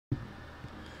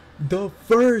The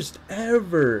first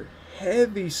ever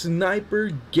heavy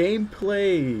sniper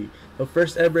gameplay. The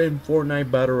first ever in Fortnite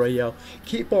Battle Royale.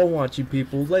 Keep on watching,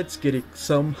 people. Let's get it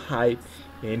some hype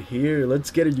in here.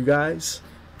 Let's get it, you guys.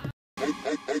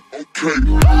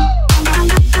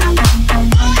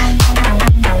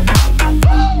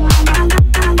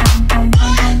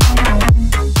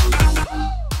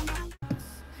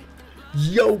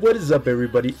 Yo, what is up,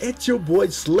 everybody? It's your boy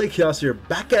Slick House here,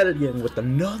 back at it again with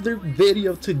another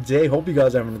video today. Hope you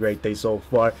guys are having a great day so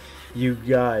far. You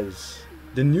guys,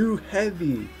 the new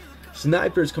heavy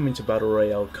sniper is coming to Battle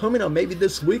Royale, coming out maybe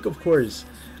this week, of course,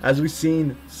 as we've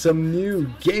seen some new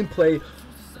gameplay,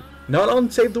 not on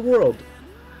Save the World,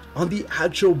 on the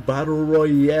actual Battle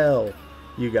Royale.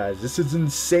 You guys, this is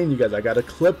insane. You guys, I got a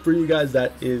clip for you guys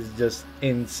that is just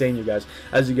insane. You guys,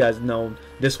 as you guys know,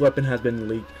 this weapon has been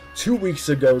leaked 2 weeks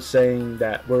ago, saying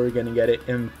that we're gonna get it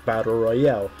in Battle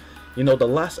Royale. You know, the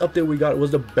last update we got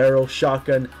was the barrel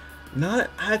shotgun. Not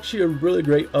actually a really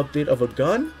great update of a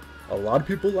gun. A lot of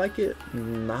people like it,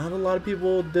 not a lot of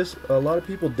people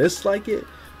dislike it.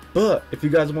 But if you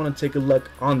guys want to take a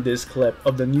look on this clip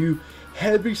of the new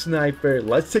heavy sniper,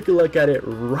 let's take a look at it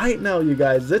right now, you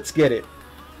guys. Let's get it.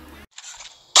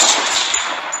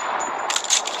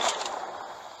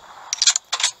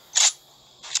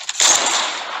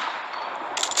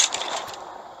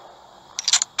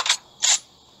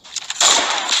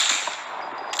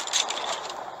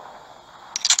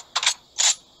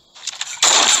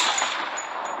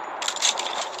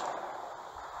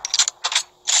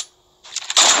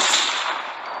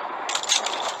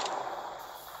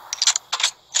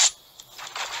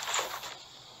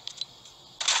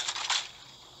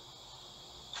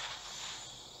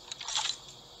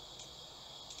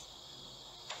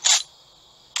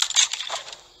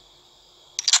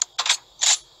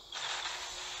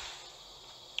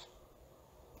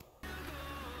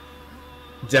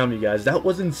 Damn, you guys, that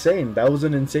was insane. That was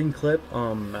an insane clip.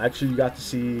 Actually, you got to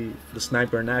see the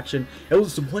sniper in action. It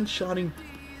was one-shotting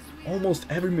almost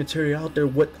every material out there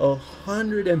with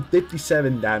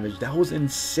 157 damage. That was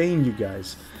insane, you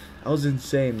guys. That was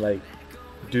insane. Like,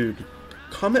 dude,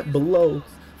 comment below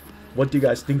what do you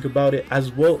guys think about it,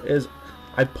 as well as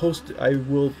I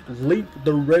will link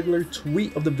the regular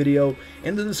tweet of the video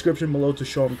in the description below to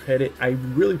show them credit. I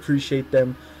really appreciate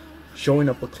them showing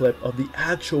up a clip of the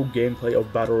actual gameplay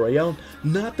of Battle Royale,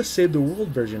 not the Save the World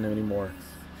version anymore,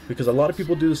 because a lot of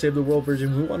people do the Save the World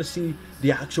version. We want to see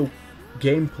the actual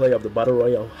gameplay of the Battle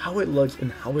Royale, how it looks and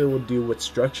how it will deal with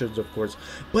structures, of course.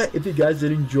 But if you guys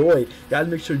did enjoy, guys,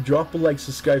 make sure to drop a like,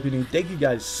 subscribe if you're new. Thank you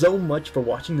guys so much for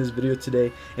watching this video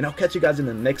today, and I'll catch you guys in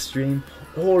the next stream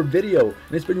or video.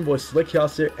 And it's been your boy Slick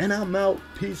House here, and I'm out.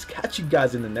 Peace. Catch you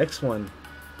guys in the next one.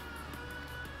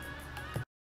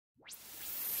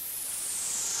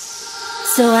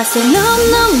 So I said, no,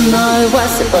 it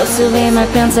was supposed to be my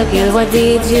pentakill. Why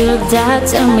did you do that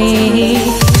to me?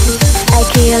 I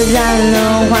killed, I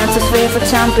know, 1, 2, 3 for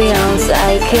champions.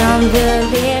 I can't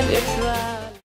believe it.